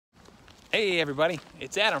Hey everybody,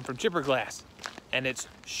 it's Adam from ChipperGlass, and it's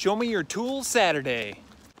Show Me Your Tools Saturday.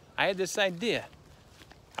 I had this idea.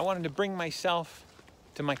 I wanted to bring myself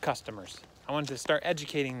to my customers. I wanted to start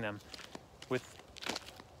educating them with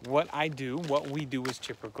what I do, what we do as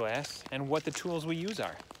ChipperGlass, and what the tools we use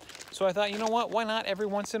are. So I thought, you know what, why not every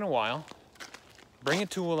once in a while, bring a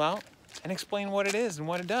tool out and explain what it is and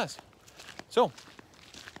what it does. So,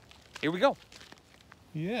 here we go.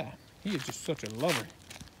 Yeah, he is just such a lover.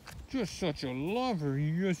 Just such a lover.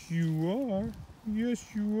 Yes, you are. Yes,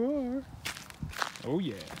 you are. Oh,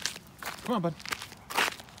 yeah. Come on, bud.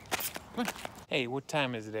 Come on. Hey, what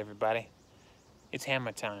time is it, everybody? It's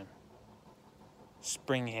hammer time.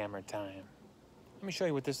 Spring hammer time. Let me show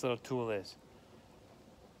you what this little tool is.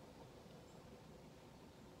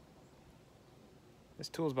 This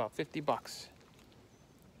tool is about 50 bucks.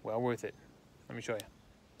 Well worth it. Let me show you.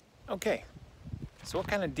 Okay, so what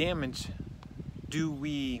kind of damage do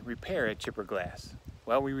we repair at ChipperGlass?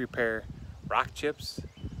 Well, we repair rock chips,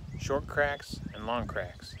 short cracks, and long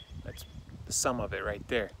cracks. That's the sum of it right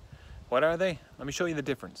there. What are they? Let me show you the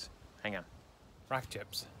difference. Hang on. Rock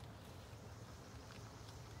chips.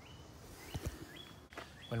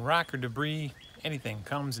 When rock or debris, anything,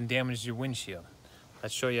 comes and damages your windshield,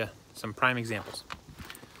 let's show you some prime examples.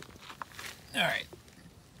 All right.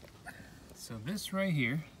 So this right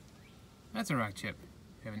here, that's a rock chip.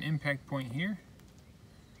 You have an impact point here,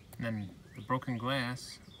 and then the broken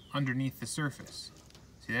glass underneath the surface.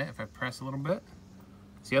 See that? If I press a little bit,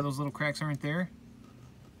 see how those little cracks aren't there?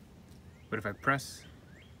 But if I press,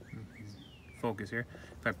 focus here,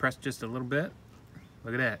 if I press just a little bit,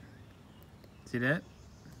 look at that. See that?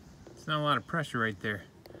 It's not a lot of pressure right there.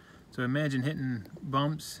 So imagine hitting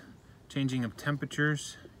bumps, changing of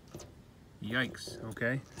temperatures. Yikes,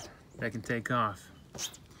 okay? That can take off.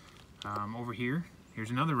 Over here, here's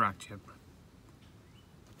another rock chip.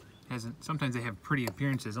 Sometimes they have pretty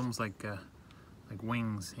appearances, almost like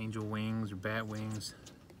wings, angel wings or bat wings.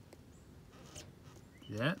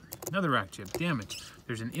 See that? Another rock chip, damage.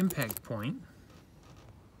 There's an impact point.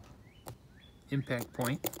 Impact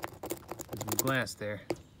point with some glass there.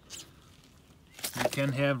 You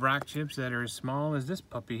can have rock chips that are as small as this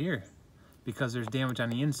puppy here because there's damage on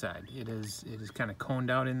the inside. It is kind of coned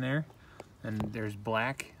out in there, and there's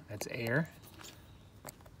black, that's air.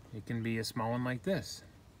 It can be a small one like this.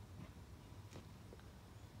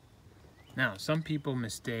 Now, some people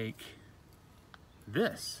mistake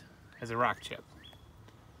this as a rock chip.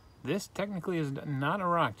 This technically is not a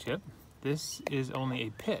rock chip. This is only a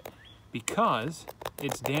pit because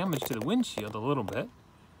it's damaged to the windshield a little bit.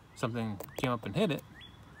 Something came up and hit it,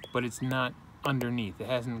 but it's not underneath. It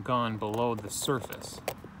hasn't gone below the surface,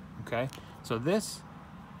 okay? So this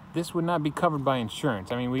would not be covered by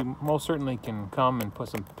insurance. I mean, we most certainly can come and put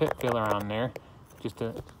some pit filler on there just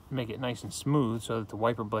to make it nice and smooth so that the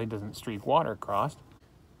wiper blade doesn't streak water across.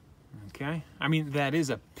 Okay? I mean, that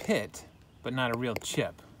is a pit, but not a real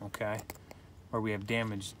chip, okay? Where we have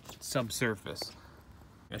damaged subsurface.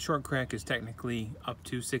 A short crack is technically up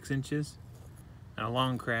to 6 inches, and a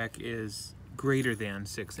long crack is greater than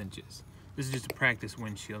 6 inches. This is just a practice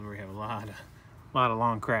windshield where we have a lot of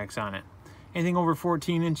long cracks on it. Anything over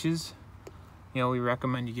 14 inches, you know, we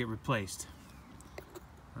recommend you get replaced.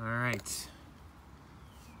 All right.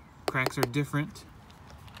 Cracks are different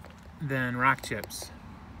than rock chips.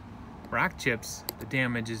 Rock chips, the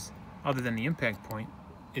damage is, other than the impact point,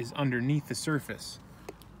 is underneath the surface.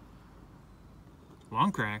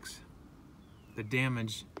 Long cracks, the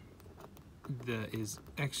damage is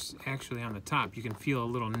actually on the top. You can feel a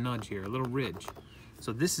little nudge here, a little ridge.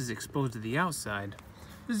 So this is exposed to the outside.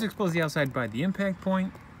 This is exposed to the outside by the impact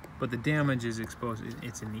point, but the damage is exposed,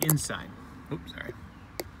 it's in the inside. Oops, sorry.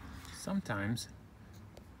 Sometimes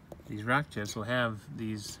these rock chips will have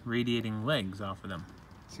these radiating legs off of them.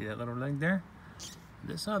 See that little leg there?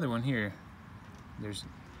 This other one here, there's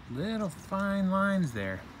little fine lines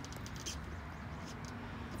there.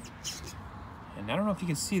 And I don't know if you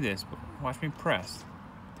can see this, but watch me press.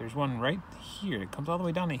 There's one right here. It comes all the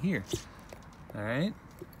way down to here. All right?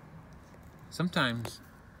 Sometimes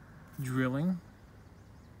drilling,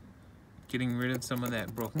 getting rid of some of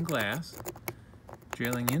that broken glass,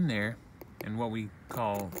 drilling in there, and what we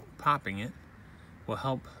call popping it, will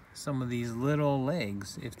help some of these little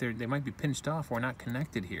legs, if they might be pinched off or not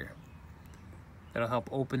connected here. That'll help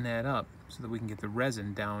open that up so that we can get the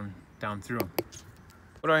resin down through them.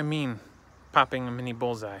 What do I mean, popping a mini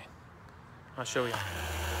bullseye? I'll show you.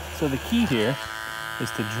 So the key here is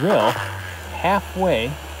to drill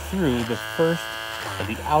halfway through the first or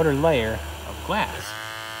the outer layer of glass.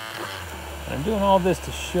 And I'm doing all this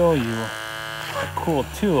to show you a cool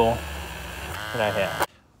tool that I have.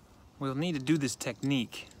 we'll need to do this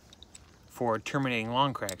technique for terminating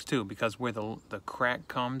long cracks too, because where the crack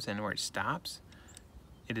comes and where it stops,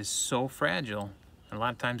 it is so fragile, and a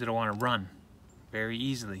lot of times it'll want to run very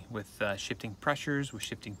easily with shifting pressures, with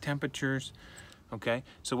shifting temperatures. Okay,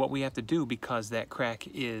 so what we have to do, because that crack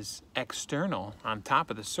is external on top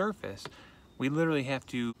of the surface, we literally have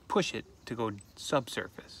to push it to go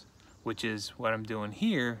subsurface, which is what I'm doing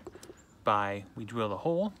here. We drill a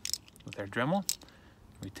hole with our Dremel.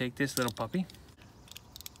 We take this little puppy.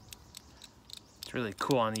 It's really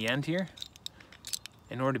cool on the end here.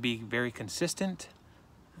 In order to be very consistent,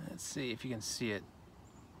 let's see if you can see it.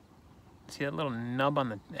 See that little nub on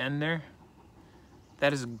the end there?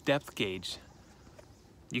 That is a depth gauge.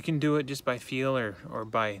 You can do it just by feel or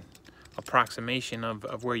by approximation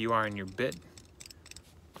of where you are in your bit.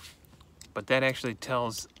 But that actually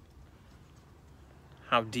tells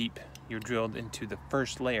how deep you're drilled into the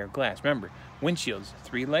first layer of glass. Remember, windshields,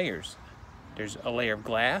 3 layers. There's a layer of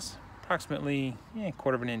glass, approximately a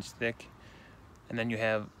quarter of an inch thick. And then you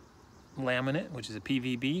have laminate, which is a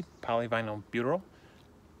PVB, polyvinyl butyl.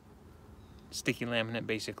 Sticky laminate,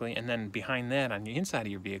 basically. And then behind that, on the inside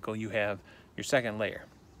of your vehicle, you have your second layer,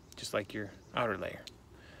 just like your outer layer.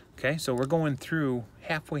 Okay, so we're going through,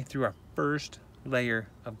 halfway through our first layer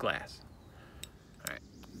of glass. All right,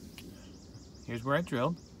 here's where I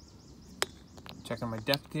drilled. Checking my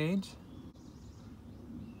depth gauge.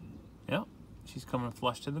 Yep, she's coming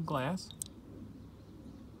flush to the glass.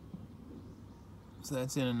 So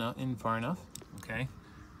that's in far enough. Okay,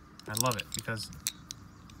 I love it because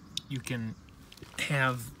you can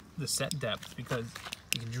have the set depth, because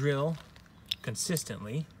you can drill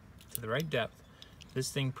consistently to the right depth. This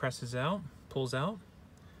thing presses out, pulls out,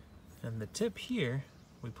 and the tip here,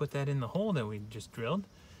 we put that in the hole that we just drilled,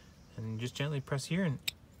 and just gently press here, and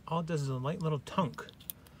all it does is a light little tunk.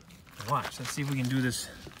 Watch, let's see if we can do this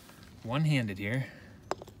one-handed here.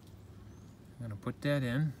 I'm gonna put that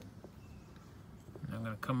in, and I'm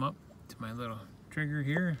gonna come up to my little trigger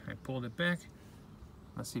here. I pulled it back.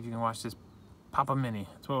 Let's see if you can watch this Papa Mini.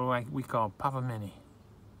 That's what we call Papa Mini.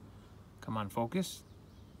 Come on, focus.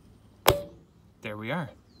 There we are.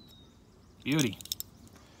 Beauty.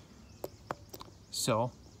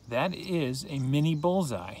 So that is a mini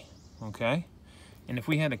bullseye, okay? And if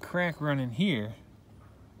we had a crack running here,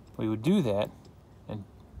 we would do that and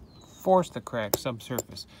force the crack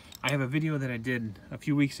subsurface. I have a video that I did a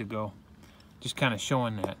few weeks ago, just kind of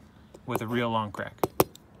showing that with a real long crack.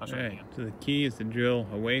 Alright, so the key is to drill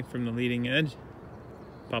away from the leading edge,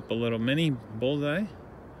 pop a little mini bullseye,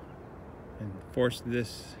 and force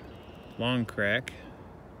this long crack,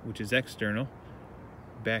 which is external,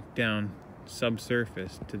 back down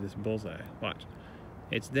subsurface to this bullseye. Watch,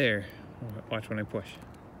 it's there. Watch when I push.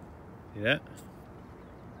 See that?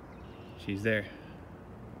 She's there.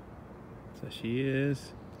 So she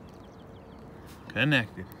is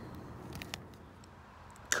connected.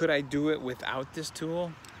 Could I do it without this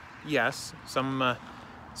tool? Yes. Some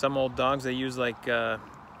old dogs, they use like a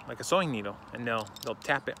sewing needle, and they'll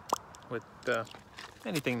tap it with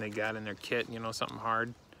anything they got in their kit, you know, something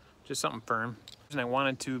hard, just something firm. And I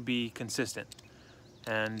wanted to be consistent,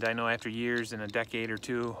 and I know after years and a decade or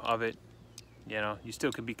two of it, you know, you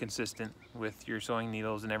still could be consistent with your sewing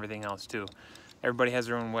needles and everything else too. Everybody has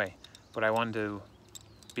their own way, but I wanted to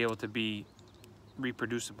be able to be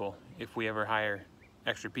reproducible if we ever hire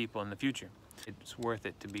extra people in the future. It's worth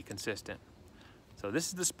it to be consistent. So this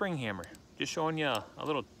is the spring hammer. Just showing you a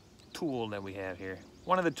little tool that we have here.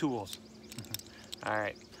 One of the tools. All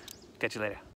right, catch you later.